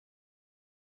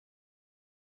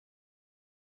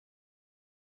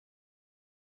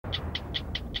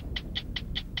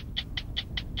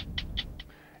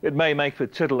It may make for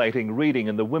titillating reading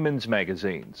in the women's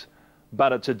magazines,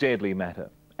 but it's a deadly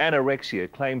matter.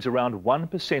 Anorexia claims around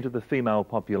 1% of the female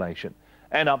population,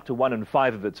 and up to 1 in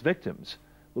 5 of its victims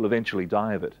will eventually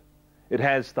die of it. It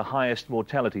has the highest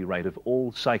mortality rate of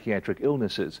all psychiatric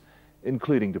illnesses,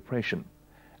 including depression.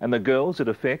 And the girls it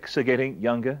affects are getting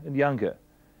younger and younger.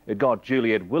 It got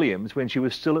Juliet Williams when she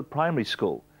was still at primary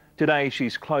school. Today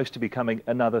she's close to becoming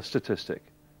another statistic.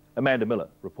 Amanda Miller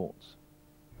reports.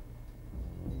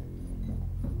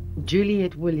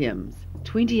 Juliet Williams,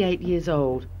 28 years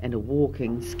old and a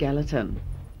walking skeleton.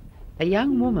 A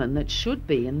young woman that should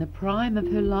be in the prime of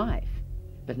her life,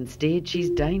 but instead she's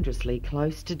dangerously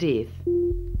close to death.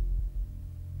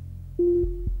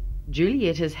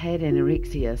 Juliet has had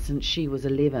anorexia since she was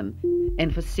 11,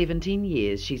 and for 17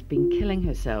 years she's been killing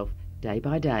herself day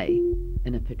by day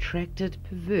in a protracted,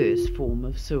 perverse form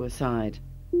of suicide.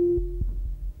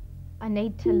 I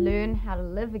need to learn how to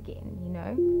live again, you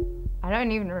know? I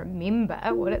don't even remember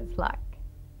what it's like.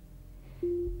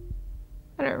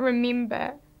 I don't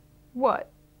remember why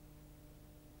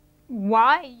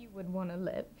you would want to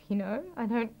live, you know? I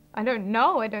don't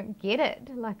know, I don't get it.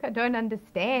 Like, I don't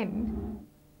understand.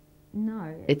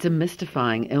 No. It's a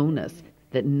mystifying illness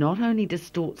that not only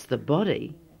distorts the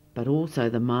body, but also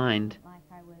the mind.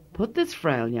 Put this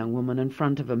frail young woman in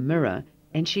front of a mirror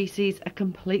and she sees a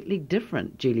completely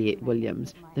different Juliet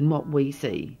Williams than what we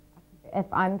see. If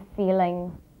I'm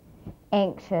feeling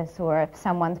anxious or if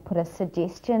someone's put a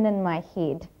suggestion in my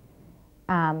head,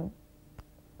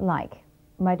 like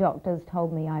my doctor's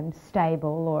told me I'm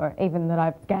stable or even that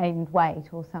I've gained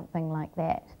weight or something like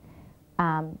that,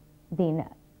 then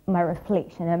my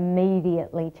reflection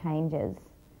immediately changes.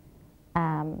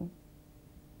 And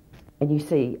you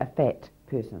see a fat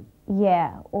person?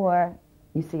 Yeah, or...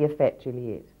 You see a fat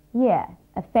Juliet? Yeah,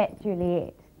 a fat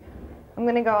Juliet. I'm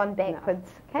going to go on backwards,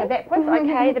 okay? The backwards?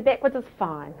 Okay, the backwards is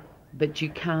fine. But you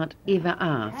can't ever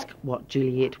ask what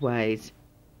Juliet weighs,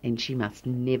 and she must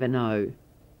never know.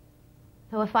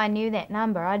 So if I knew that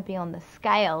number, I'd be on the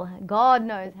scale, God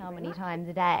knows how many times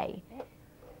a day,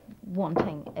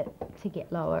 wanting it to get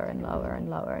lower and lower and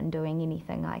lower and doing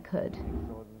anything I could.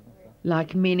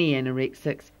 Like many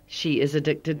anorexics, she is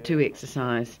addicted to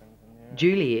exercise.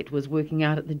 Juliet was working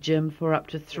out at the gym for up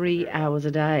to 3 hours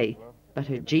a day, but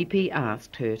her GP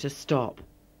asked her to stop.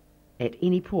 At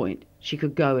any point, she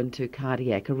could go into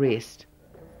cardiac arrest.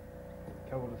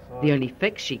 The only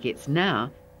fix she gets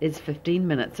now is 15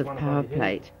 minutes of power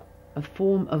plate, a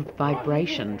form of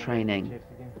vibration training.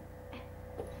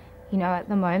 You know, at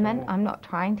the moment, I'm not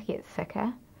trying to get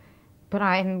sicker, but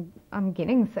I'm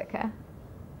getting sicker.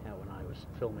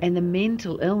 And the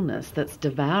mental illness that's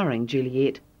devouring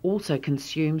Juliet also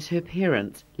consumes her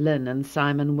parents, Lynn and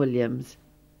Simon Williams.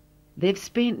 They've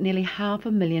spent nearly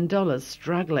 $500,000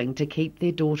 struggling to keep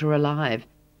their daughter alive,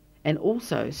 and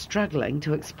also struggling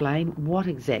to explain what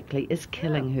exactly is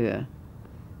killing her.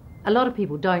 A lot of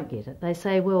people don't get it. They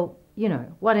say, well, you know,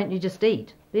 why don't you just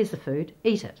eat? There's the food,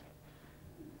 eat it.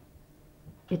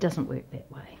 It doesn't work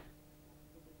that way.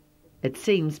 It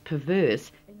seems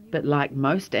perverse, but like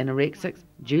most anorexics,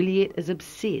 Juliet is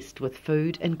obsessed with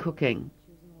food and cooking.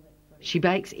 She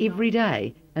bakes every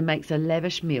day and makes a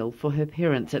lavish meal for her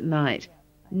parents at night,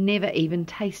 never even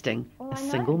tasting a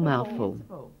single mouthful.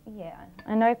 Yeah,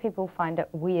 I know people find it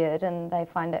weird and they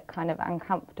find it kind of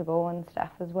uncomfortable and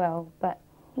stuff as well, but,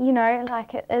 you know,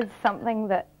 like it is something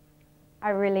that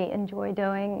I really enjoy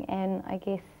doing, and I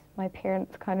guess my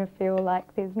parents kind of feel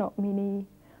like there's not many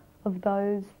of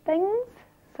those things,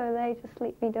 so they just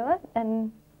let me do it,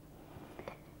 and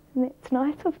it's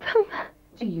nice of them.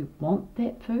 Do you want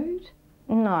that food?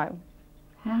 No.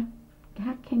 How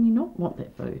can you not want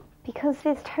that food? Because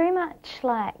there's too much,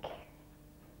 like,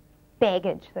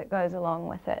 baggage that goes along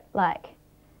with it. Like,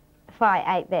 if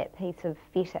I ate that piece of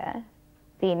feta,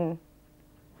 then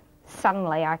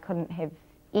suddenly I couldn't have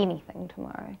anything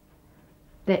tomorrow.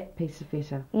 That piece of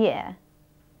feta? Yeah.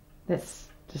 That's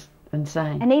just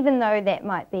insane. And even though that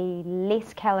might be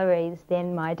less calories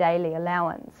than my daily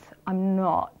allowance,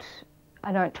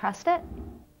 I don't trust it.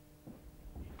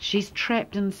 She's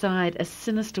trapped inside a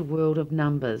sinister world of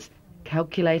numbers,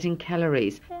 calculating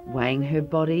calories, weighing her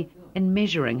body and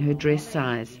measuring her dress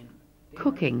size.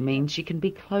 Cooking means she can be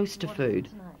close to food,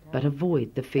 but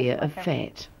avoid the fear of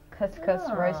fat. Couscous,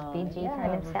 roast veggie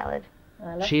kind of salad.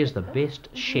 She is the best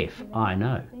chef I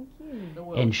know,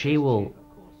 and she will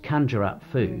conjure up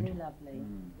food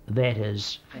that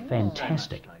is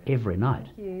fantastic every night,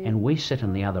 and we sit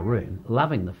in the other room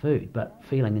loving the food but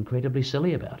feeling incredibly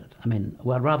silly about it. I mean,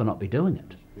 well, I'd rather not be doing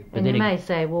it. But and you may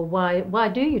say, well, why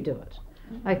do you do it?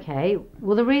 Okay,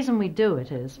 well, the reason we do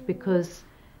it is because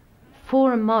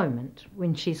For a moment,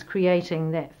 when she's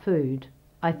creating that food,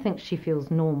 I think she feels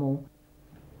normal.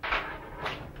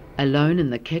 Alone in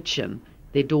the kitchen,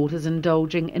 their daughter's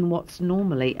indulging in what's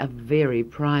normally a very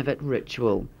private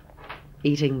ritual,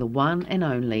 eating the one and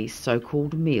only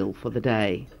so-called meal for the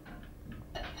day.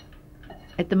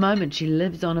 At the moment, she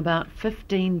lives on about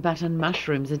 15 button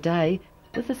mushrooms a day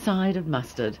with a side of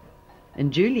mustard,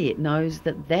 and Juliet knows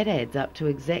that that adds up to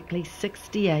exactly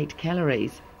 68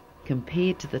 calories,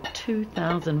 compared to the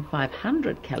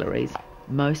 2,500 calories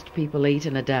most people eat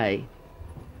in a day.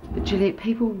 But Juliet,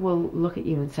 people will look at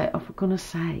you and say, oh, for goodness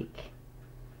sake,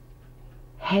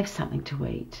 have something to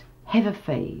eat, have a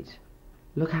feed,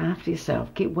 look after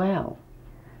yourself, get well.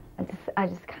 I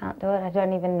just can't do it. I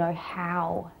don't even know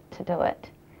how to do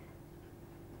it.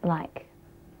 Like,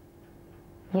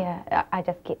 yeah, I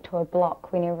just get to a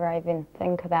block whenever I even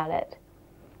think about it.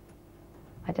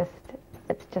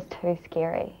 It's just too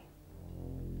scary.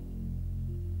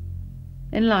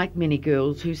 And like many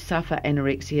girls who suffer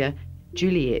anorexia,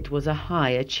 Juliet was a high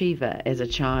achiever as a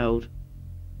child.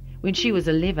 When she was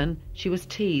 11, she was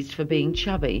teased for being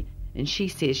chubby, and she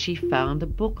says she found a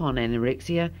book on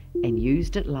anorexia and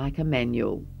used it like a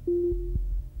manual.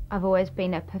 I've always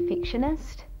been a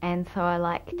perfectionist, and so I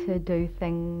like to do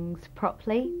things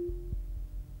properly.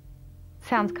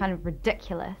 Sounds kind of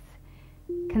ridiculous,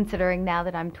 considering now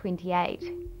that I'm 28,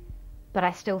 but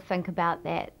I still think about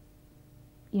that,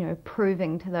 you know,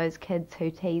 proving to those kids who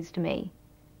teased me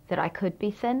that I could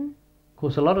be thin. Of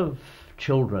course, a lot of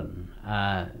children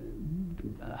are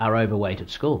overweight at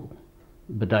school,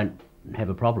 but don't have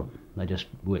a problem. They just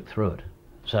work through it.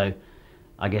 So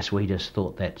I guess we just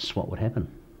thought that's what would happen,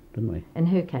 didn't we? In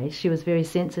her case, she was very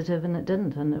sensitive and it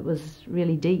didn't, and it was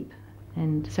really deep.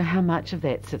 And so how much of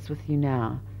that sits with you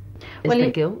now? Is well, the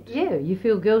guilt? Yeah, you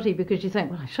feel guilty because you think,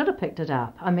 well, I should have picked it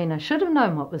up. I mean, I should have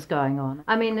known what was going on.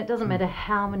 I mean, it doesn't matter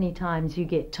how many times you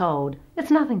get told, it's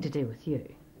nothing to do with you.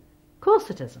 Of course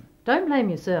it isn't. Don't blame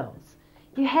yourselves.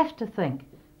 You have to think,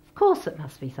 of course it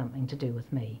must be something to do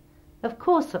with me. Of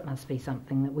course it must be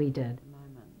something that we did.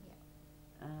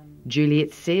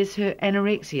 Juliet says her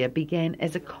anorexia began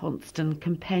as a constant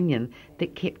companion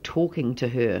that kept talking to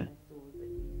her.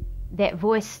 That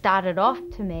voice started off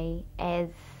to me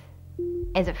as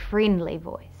a friendly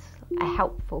voice, a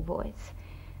helpful voice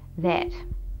that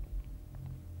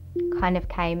kind of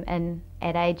came in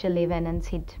at age 11 and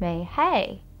said to me,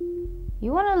 hey,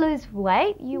 you want to lose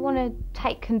weight? You want to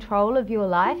take control of your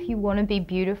life? You want to be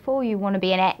beautiful? You want to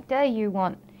be an actor? You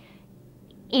want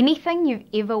anything you've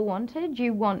ever wanted?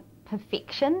 You want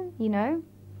perfection, you know?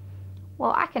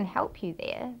 Well, I can help you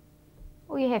there.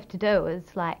 All you have to do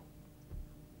is, like,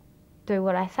 do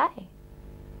what I say.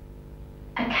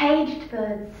 A caged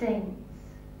bird sings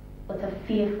with a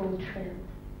fearful trill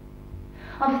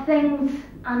of things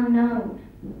unknown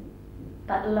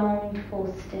but longed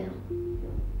for still,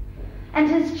 and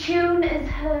his tune is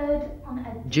heard on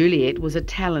a... Juliet was a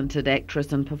talented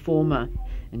actress and performer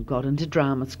and got into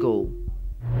drama school.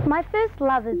 My first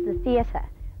love is the theatre,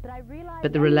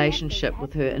 but the relationship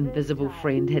with her invisible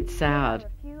friend had soured.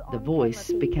 The voice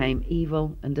became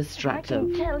evil and destructive.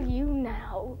 I can tell you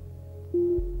now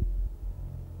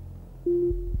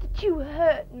that you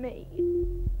hurt me.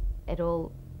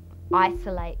 It'll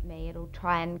isolate me, it'll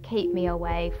try and keep me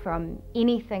away from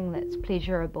anything that's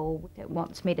pleasurable. It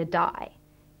wants me to die.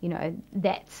 You know,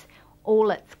 that's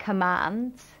all its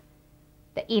commands.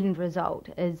 The end result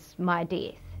is my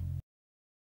death.